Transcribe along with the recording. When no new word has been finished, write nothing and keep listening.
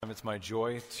it's my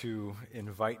joy to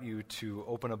invite you to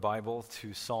open a Bible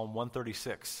to Psalm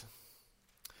 136.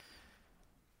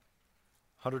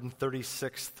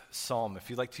 136th Psalm. If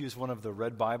you'd like to use one of the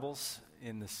red Bibles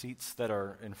in the seats that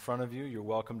are in front of you, you're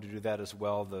welcome to do that as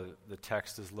well. The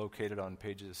text is located on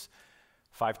pages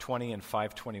 520 and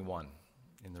 521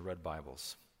 in the red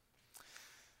Bibles.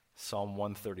 Psalm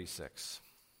 136.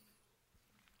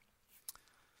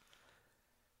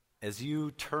 As you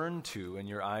turn to and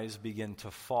your eyes begin to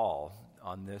fall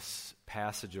on this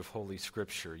passage of Holy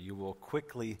Scripture, you will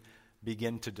quickly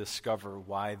begin to discover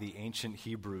why the ancient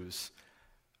Hebrews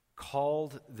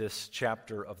called this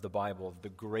chapter of the Bible the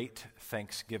Great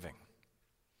Thanksgiving.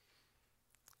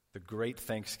 The Great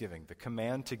Thanksgiving. The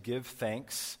command to give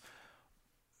thanks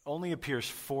only appears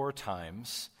 4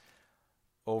 times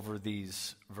over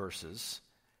these verses,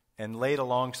 and laid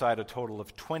alongside a total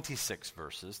of 26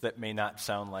 verses that may not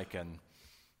sound like an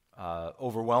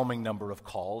overwhelming number of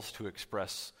calls to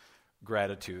express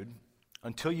gratitude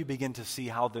until you begin to see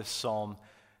how this psalm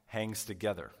hangs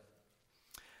together.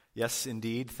 Yes,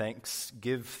 indeed,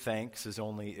 give thanks is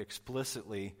only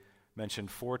explicitly mentioned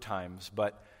 4 times,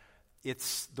 but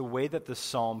it's the way that the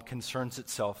psalm concerns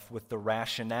itself with the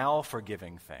rationale for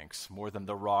giving thanks more than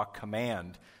the raw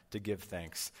command to give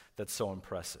thanks that's so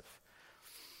impressive.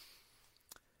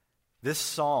 This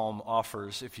psalm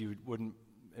offers, if you wouldn't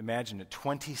imagine it,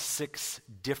 26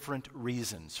 different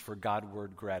reasons for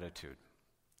Godward gratitude.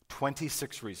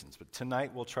 26 reasons, but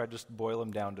tonight we'll try to just boil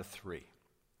them down to 3.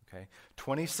 Okay?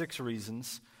 26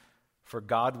 reasons for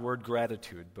Godward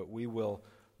gratitude, but we will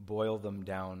boil them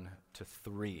down to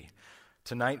 3.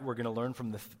 Tonight we're going to learn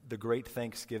from the Great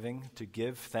Thanksgiving to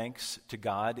give thanks to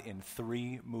God in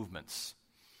 3 movements.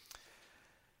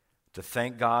 To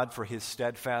thank God for his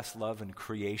steadfast love in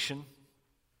creation,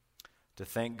 to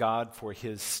thank God for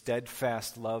his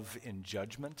steadfast love in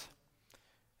judgment,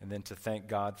 and then to thank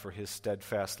God for his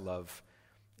steadfast love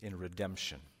in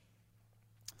redemption.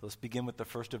 So let's begin with the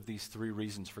first of these 3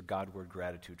 reasons for Godward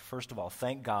gratitude. First of all,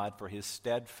 thank God for his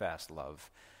steadfast love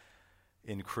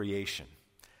in creation.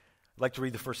 I'd like to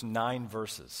read the first 9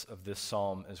 verses of this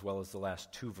psalm as well as the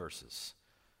last 2 verses.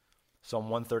 Psalm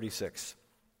 136.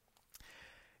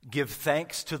 Give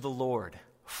thanks to the Lord,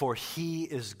 for he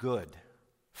is good,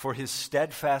 for his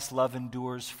steadfast love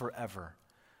endures forever.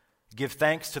 Give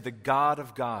thanks to the God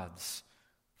of gods,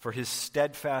 for his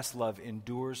steadfast love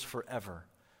endures forever.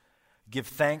 Give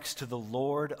thanks to the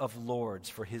Lord of lords,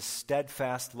 for his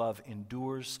steadfast love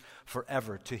endures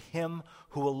forever. To him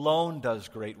who alone does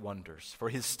great wonders, for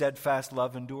his steadfast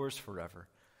love endures forever.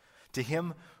 To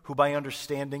him who by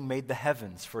understanding made the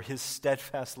heavens, for his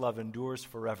steadfast love endures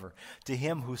forever. To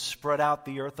him who spread out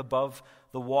the earth above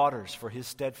the waters, for his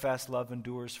steadfast love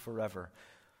endures forever.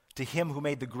 To him who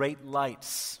made the great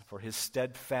lights, for his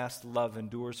steadfast love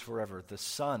endures forever. The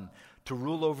sun to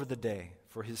rule over the day,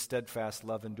 for his steadfast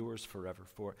love endures forever.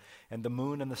 And the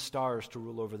moon and the stars to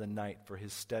rule over the night, for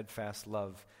his steadfast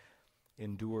love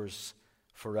endures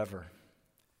forever.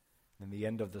 And the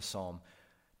end of the psalm.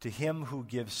 To him who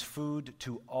gives food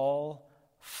to all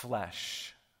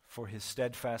flesh, for his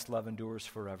steadfast love endures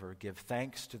forever. Give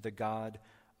thanks to the God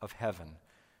of heaven,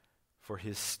 for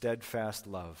his steadfast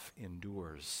love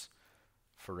endures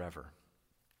forever.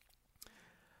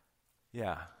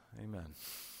 Yeah, amen.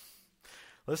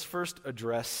 Let's first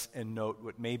address and note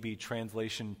what may be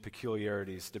translation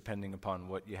peculiarities depending upon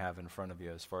what you have in front of you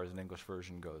as far as an English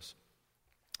version goes.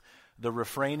 The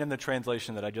refrain in the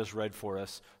translation that I just read for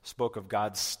us spoke of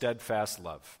God's steadfast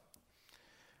love.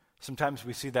 Sometimes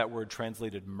we see that word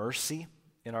translated mercy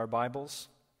in our Bibles.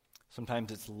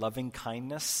 Sometimes it's loving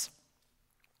kindness.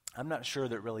 I'm not sure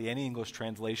that really any English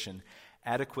translation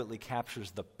adequately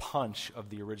captures the punch of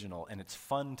the original, and it's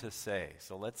fun to say.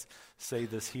 So let's say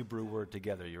this Hebrew word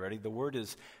together. You ready? The word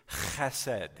is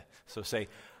chesed. So say,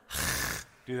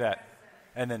 do that,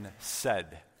 and then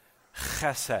sed.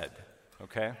 Chesed,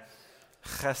 okay?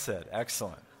 Chesed,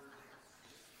 excellent.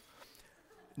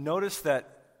 Notice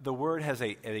that the word has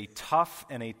a tough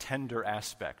and a tender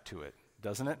aspect to it,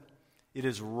 doesn't it? It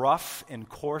is rough and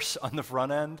coarse on the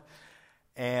front end,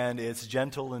 and it's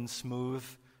gentle and smooth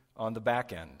on the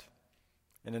back end.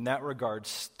 And in that regard,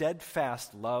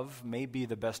 steadfast love may be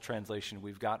the best translation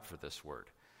we've got for this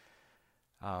word.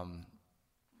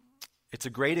 It's a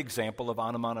great example of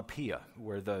onomatopoeia,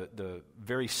 where the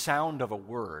very sound of a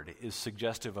word is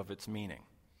suggestive of its meaning.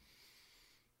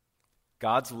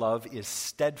 God's love is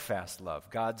steadfast love.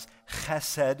 God's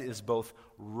chesed is both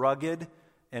rugged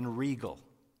and regal.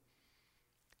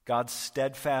 God's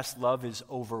steadfast love is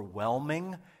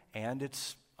overwhelming and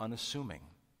it's unassuming.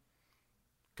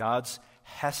 God's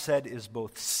hesed is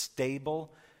both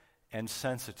stable and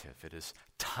sensitive. It is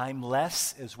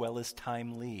timeless as well as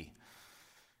timely.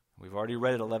 We've already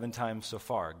read it 11 times so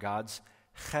far. God's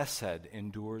chesed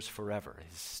endures forever,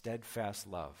 his steadfast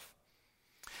love.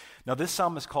 Now, this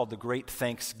psalm is called the Great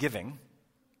Thanksgiving.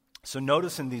 So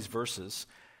notice in these verses,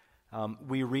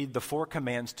 we read the 4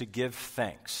 commands to give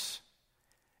thanks.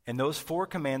 And those 4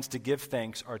 commands to give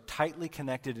thanks are tightly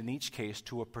connected in each case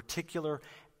to a particular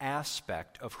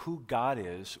aspect of who God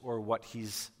is or what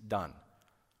he's done.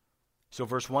 So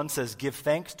verse 1 says, give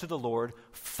thanks to the Lord,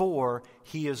 for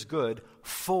he is good,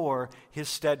 for his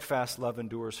steadfast love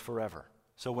endures forever.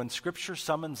 So when Scripture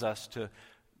summons us to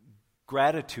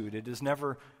gratitude, it is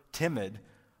never timid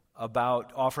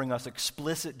about offering us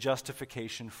explicit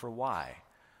justification for why.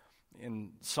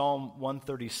 In Psalm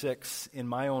 136, in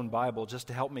my own Bible, just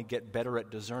to help me get better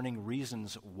at discerning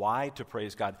reasons why to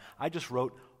praise God, I just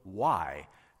wrote why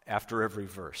after every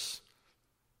verse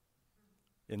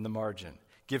in the margin.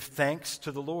 Give thanks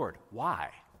to the Lord. Why?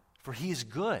 For he is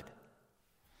good.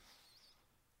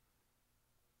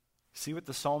 See what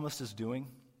the psalmist is doing?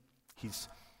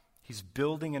 He's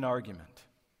building an argument.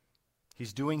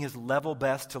 He's doing his level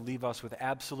best to leave us with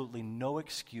absolutely no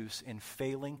excuse in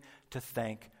failing to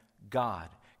thank God.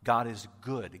 God is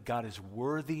good. God is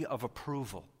worthy of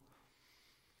approval.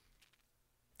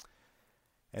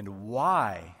 And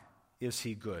why is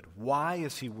he good? Why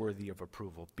is he worthy of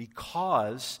approval?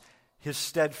 Because his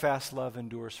steadfast love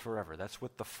endures forever. That's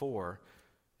what the 4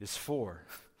 is for.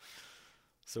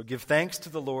 So give thanks to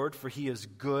the Lord, for he is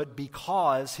good,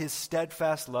 because his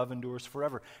steadfast love endures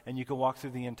forever. And you can walk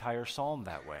through the entire psalm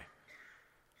that way.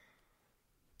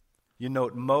 You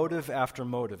note motive after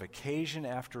motive, occasion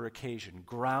after occasion,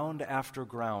 ground after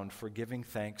ground for giving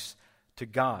thanks to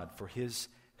God, for his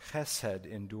chesed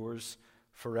endures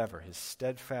forever. His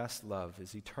steadfast love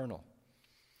is eternal.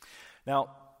 Now,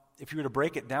 if you were to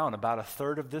break it down, about a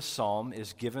third of this psalm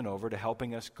is given over to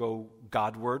helping us go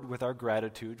Godward with our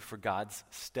gratitude for God's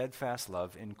steadfast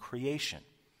love in creation.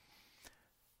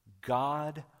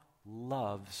 God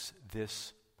loves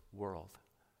this world.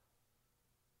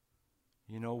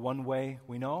 You know one way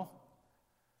we know?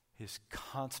 His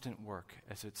constant work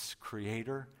as its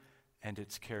creator and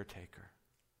its caretaker.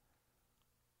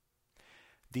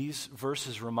 These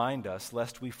verses remind us,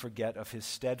 lest we forget, of his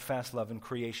steadfast love in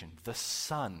creation. The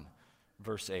sun,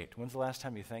 verse 8. When's the last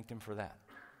time you thanked him for that?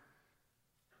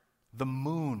 The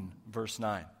moon, verse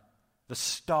 9. The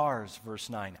stars, verse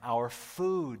 9. Our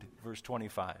food, verse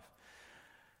 25.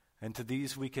 And to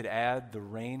these we could add the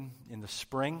rain in the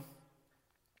spring,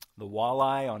 the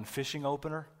walleye on fishing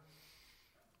opener,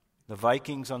 the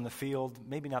Vikings on the field,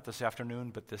 maybe not this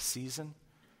afternoon, but this season,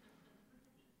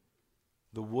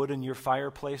 the wood in your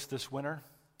fireplace this winter,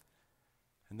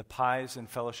 and the pies in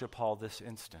Fellowship Hall this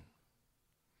instant.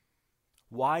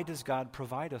 Why does God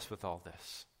provide us with all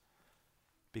this?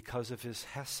 Because of his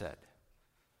chesed,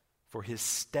 for his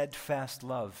steadfast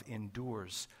love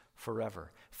endures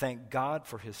forever. Thank God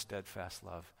for his steadfast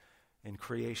love in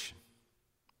creation.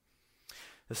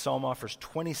 The psalm offers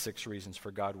 26 reasons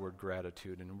for Godward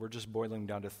gratitude, and we're just boiling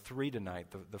down to 3 tonight.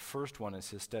 The first one is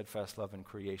his steadfast love in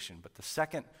creation, but the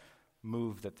second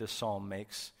move that this psalm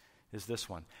makes is this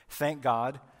one. Thank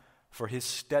God for his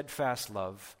steadfast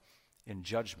love in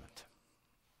judgment.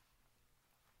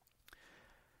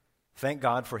 Thank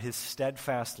God for his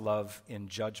steadfast love in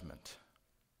judgment.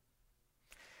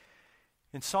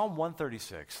 In Psalm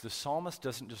 136, the psalmist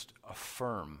doesn't just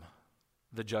affirm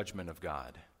the judgment of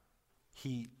God.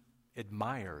 He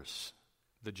admires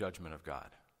the judgment of God.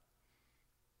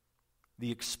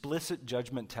 The explicit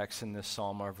judgment texts in this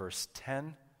psalm are verse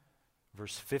 10,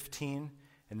 verse 15,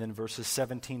 and then verses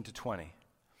 17 to 20.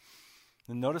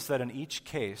 And notice that in each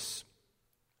case,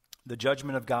 the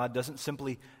judgment of God doesn't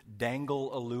simply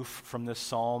dangle aloof from this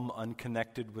psalm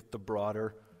unconnected with the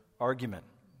broader argument.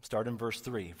 Start in verse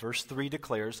 3. Verse 3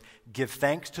 declares, give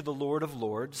thanks to the Lord of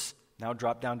Lords. Now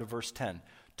drop down to verse 10.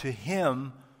 To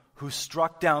him who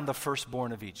struck down the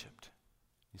firstborn of Egypt.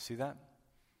 You see that?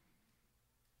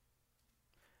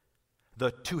 The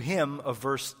to him of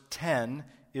verse 10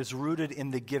 is rooted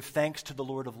in the give thanks to the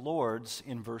Lord of Lords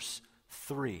in verse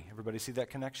 3. Everybody see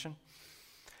that connection?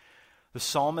 The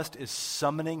psalmist is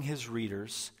summoning his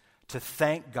readers to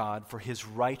thank God for his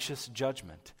righteous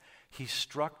judgment. He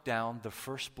struck down the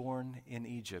firstborn in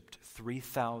Egypt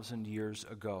 3,000 years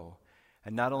ago.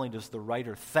 And not only does the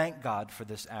writer thank God for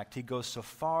this act, he goes so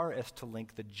far as to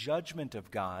link the judgment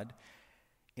of God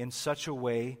in such a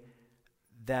way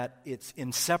that it's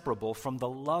inseparable from the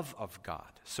love of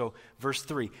God. So, verse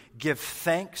 3, give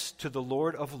thanks to the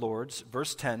Lord of Lords.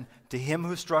 Verse 10, to him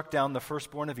who struck down the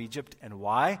firstborn of Egypt. And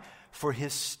why? For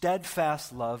his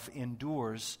steadfast love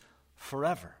endures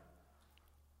forever.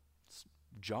 It's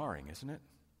jarring, isn't it?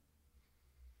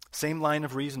 Same line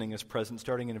of reasoning is present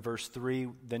starting in verse 3,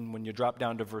 then when you drop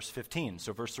down to verse 15.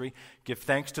 So verse 3, give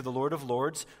thanks to the Lord of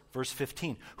Lords. Verse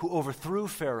 15, who overthrew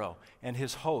Pharaoh and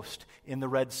his host in the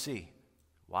Red Sea.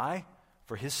 Why?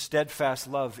 For his steadfast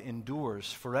love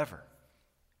endures forever.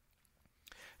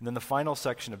 And then the final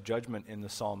section of judgment in the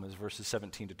psalm is verses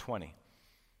 17 to 20.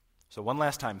 So one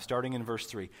last time, starting in verse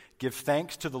 3, give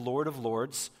thanks to the Lord of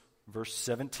Lords, verse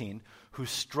 17, who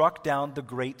struck down the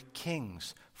great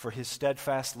kings, for his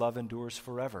steadfast love endures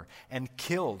forever, and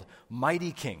killed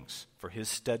mighty kings, for his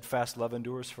steadfast love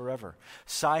endures forever.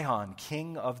 Sihon,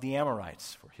 king of the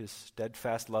Amorites, for his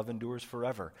steadfast love endures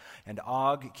forever, and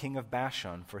Og, king of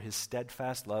Bashan, for his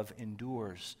steadfast love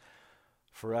endures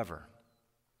forever.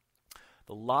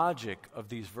 The logic of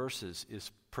these verses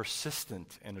is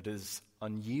persistent and it is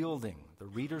unyielding. The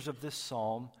readers of this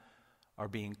psalm are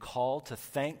being called to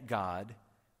thank God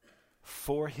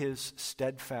for his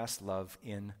steadfast love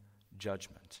in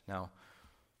judgment. Now,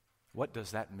 what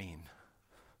does that mean?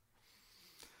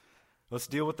 Let's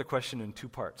deal with the question in two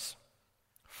parts.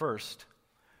 First,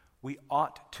 we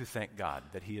ought to thank God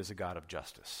that he is a God of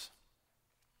justice.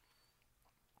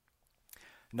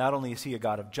 Not only is he a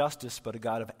God of justice, but a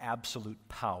God of absolute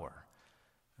power.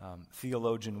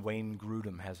 Theologian Wayne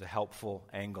Grudem has a helpful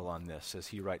angle on this as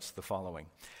he writes the following.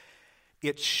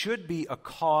 It should be a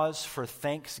cause for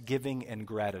thanksgiving and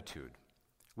gratitude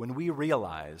when we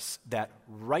realize that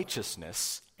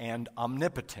righteousness and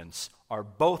omnipotence are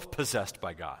both possessed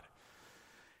by God.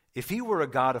 If he were a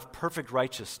God of perfect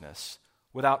righteousness,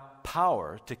 without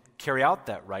power to carry out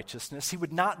that righteousness, he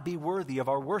would not be worthy of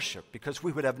our worship because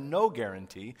we would have no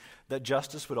guarantee that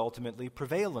justice would ultimately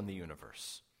prevail in the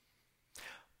universe.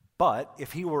 But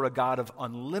if he were a God of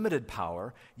unlimited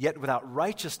power, yet without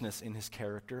righteousness in his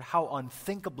character, how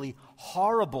unthinkably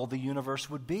horrible the universe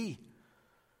would be.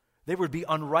 There would be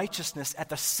unrighteousness at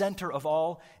the center of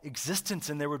all existence,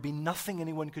 and there would be nothing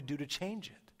anyone could do to change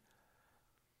it.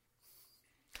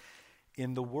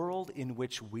 In the world in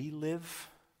which we live,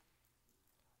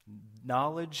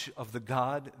 knowledge of the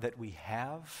God that we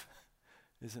have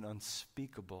is an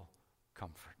unspeakable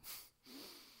comfort.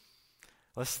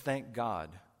 Let's thank God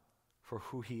for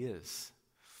who he is.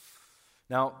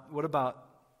 Now, what about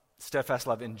steadfast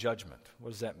love in judgment? What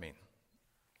does that mean?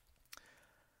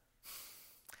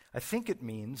 I think it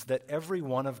means that every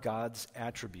one of God's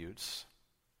attributes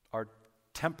are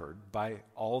tempered by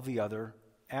all the other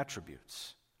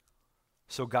attributes.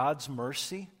 So God's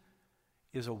mercy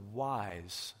is a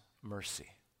wise mercy.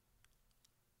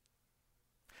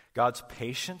 God's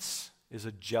patience is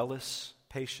a jealous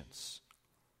patience.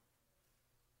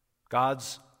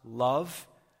 God's love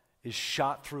is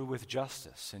shot through with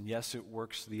justice, and yes, it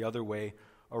works the other way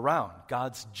around.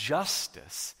 God's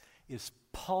justice is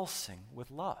pulsing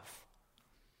with love.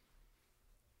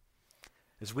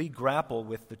 As we grapple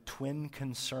with the twin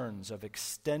concerns of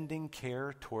extending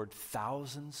care toward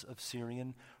thousands of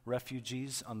Syrian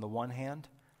refugees on the one hand,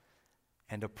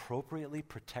 and appropriately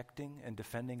protecting and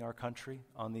defending our country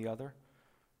on the other,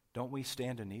 don't we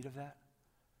stand in need of that?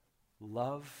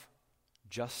 Love,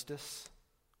 justice.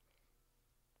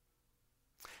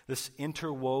 This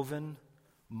interwoven,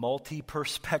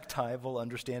 multi-perspectival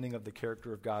understanding of the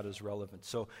character of God is relevant.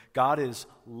 So God is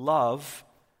love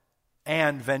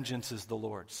and vengeance is the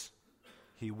Lord's.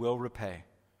 He will repay.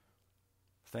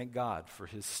 Thank God for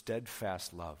his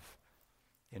steadfast love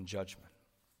in judgment.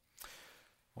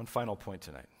 One final point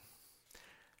tonight.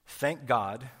 Thank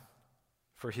God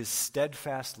for his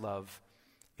steadfast love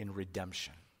in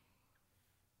redemption.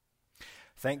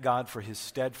 Thank God for his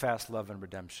steadfast love and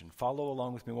redemption. Follow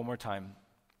along with me one more time.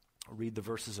 I'll read the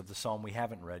verses of the psalm we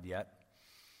haven't read yet.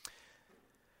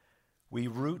 We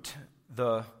root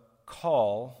the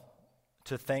call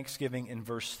to thanksgiving in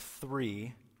verse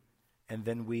 3, and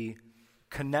then we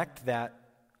connect that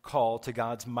call to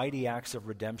God's mighty acts of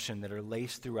redemption that are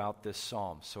laced throughout this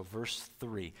psalm. So verse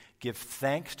 3, give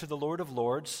thanks to the Lord of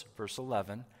Lords, verse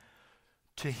 11,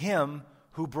 to him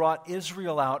who brought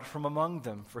Israel out from among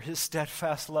them, for his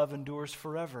steadfast love endures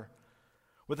forever.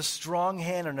 With a strong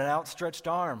hand and an outstretched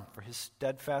arm, for his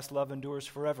steadfast love endures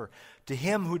forever. To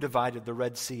him who divided the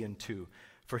Red Sea in two,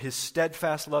 for his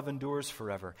steadfast love endures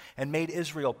forever. And made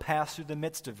Israel pass through the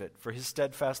midst of it, for his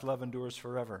steadfast love endures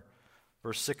forever.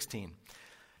 Verse 16,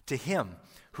 to him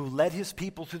who led his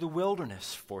people through the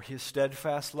wilderness, for his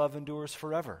steadfast love endures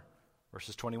forever.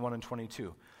 Verses 21 and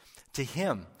 22. To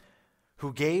him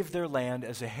who gave their land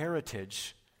as a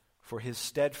heritage, for his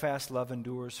steadfast love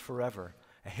endures forever.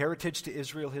 A heritage to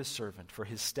Israel his servant, for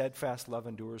his steadfast love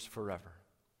endures forever.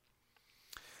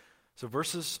 So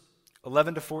verses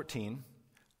 11 to 14,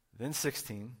 then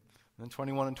 16, then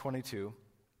 21 and 22,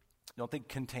 don't they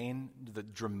contain the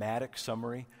dramatic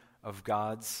summary of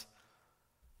God's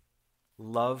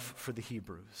love for the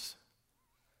Hebrews,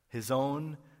 his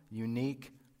own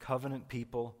unique covenant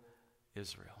people,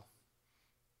 Israel?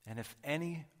 And if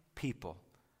any people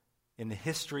in the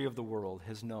history of the world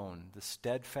has known the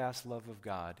steadfast love of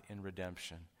God in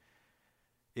redemption,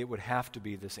 it would have to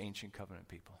be this ancient covenant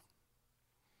people.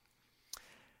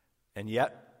 And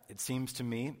yet, it seems to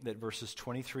me that verses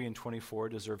 23 and 24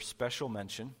 deserve special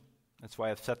mention. That's why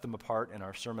I've set them apart in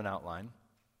our sermon outline.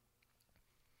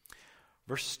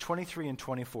 Verses 23 and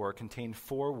 24 contain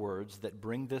 4 words that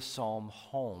bring this psalm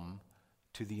home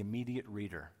to the immediate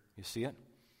reader. You see it?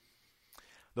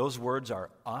 Those words are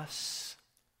us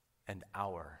and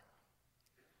our.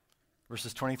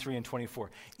 Verses 23 and 24.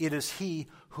 It is he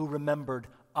who remembered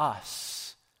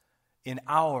us in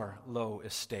our low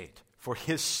estate, for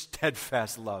his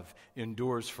steadfast love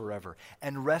endures forever,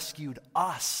 and rescued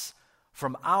us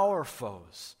from our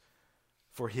foes,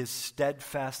 for his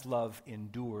steadfast love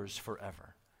endures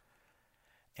forever.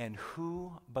 And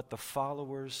who but the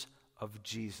followers of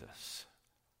Jesus,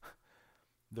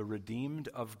 the redeemed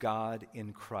of God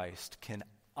in Christ, can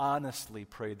honestly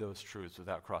pray those truths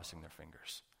without crossing their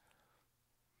fingers?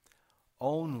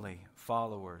 Only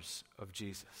followers of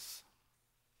Jesus.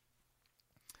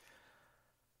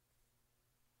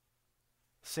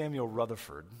 Samuel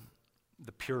Rutherford,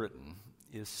 the Puritan,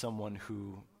 is someone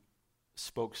who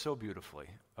spoke so beautifully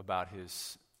about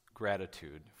his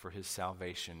gratitude for his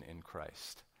salvation in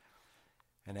Christ.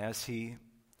 And as he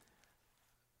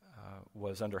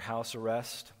was under house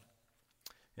arrest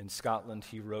in Scotland,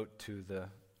 he wrote to the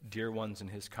dear ones in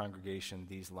his congregation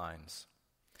these lines: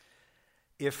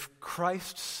 "If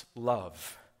Christ's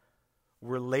love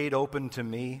were laid open to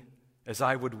me as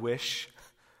I would wish,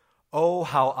 oh,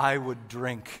 how I would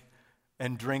drink,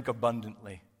 and drink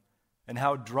abundantly, and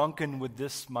how drunken would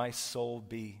this my soul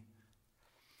be."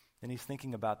 And he's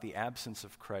thinking about the absence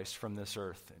of Christ from this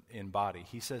earth in body.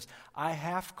 He says, I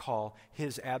half call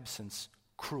his absence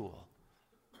cruel.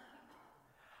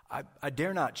 I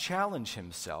dare not challenge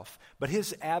himself, but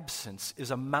his absence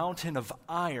is a mountain of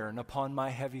iron upon my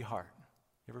heavy heart.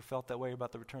 You ever felt that way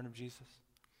about the return of Jesus?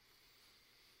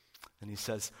 And he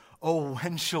says, oh,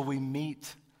 when shall we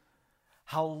meet?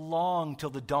 How long till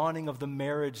the dawning of the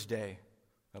marriage day?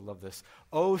 I love this.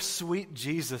 Oh, sweet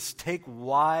Jesus, take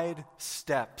wide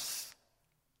steps.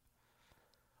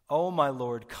 Oh, my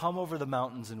Lord, come over the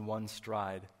mountains in one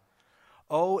stride.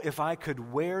 Oh, if I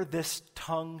could wear this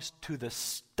tongue to the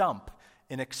stump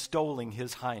in extolling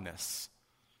his highness.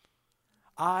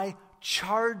 I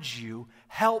charge you,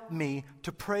 help me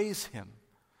to praise him.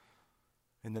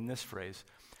 And then this phrase,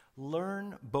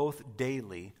 learn both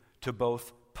daily to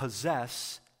both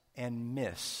possess and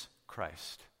miss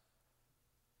Christ.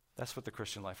 That's what the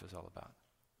Christian life is all about.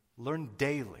 Learn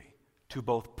daily to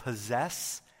both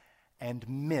possess and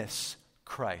miss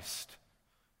Christ.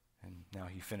 And now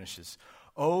he finishes,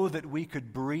 oh, that we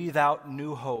could breathe out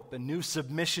new hope and new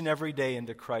submission every day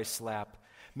into Christ's lap.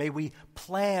 May we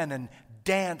plan and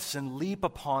dance and leap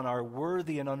upon our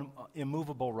worthy and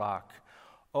immovable rock.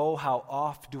 Oh, how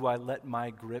oft do I let my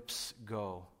grips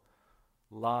go.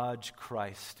 Lodge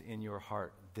Christ in your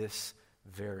heart this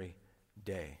very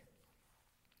day.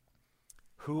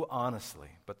 Who honestly,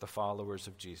 but the followers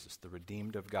of Jesus, the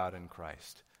redeemed of God in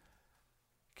Christ,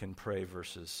 can pray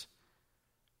verses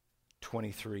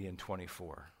 23 and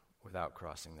 24 without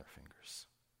crossing their fingers?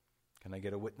 Can I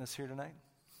get a witness here tonight?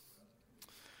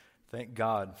 Thank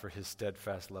God for his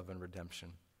steadfast love and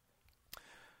redemption.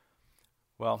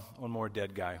 Well, one more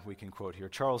dead guy we can quote here.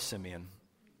 Charles Simeon.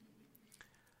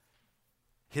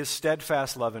 His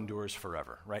steadfast love endures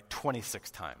forever, right? 26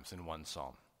 times in one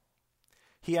psalm.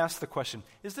 He asked the question,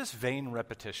 is this vain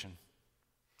repetition?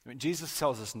 I mean, Jesus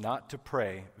tells us not to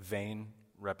pray vain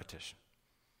repetition.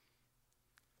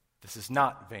 This is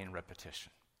not vain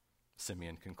repetition,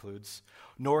 Simeon concludes.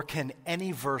 Nor can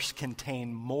any verse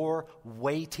contain more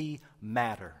weighty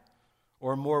matter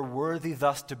or more worthy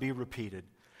thus to be repeated.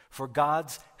 For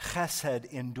God's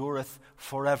chesed endureth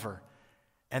forever,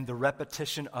 and the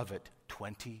repetition of it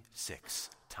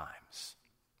 26 times.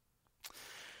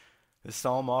 This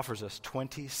psalm offers us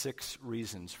 26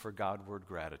 reasons for Godward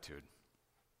gratitude.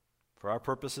 For our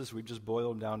purposes, we've just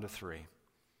boiled them down to 3.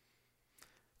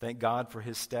 Thank God for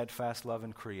his steadfast love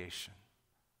in creation.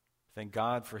 Thank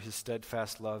God for his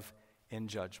steadfast love in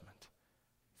judgment.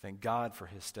 Thank God for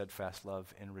his steadfast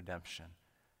love in redemption,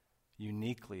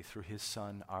 uniquely through his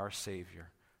Son, our Savior,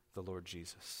 the Lord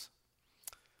Jesus.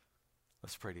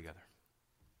 Let's pray together.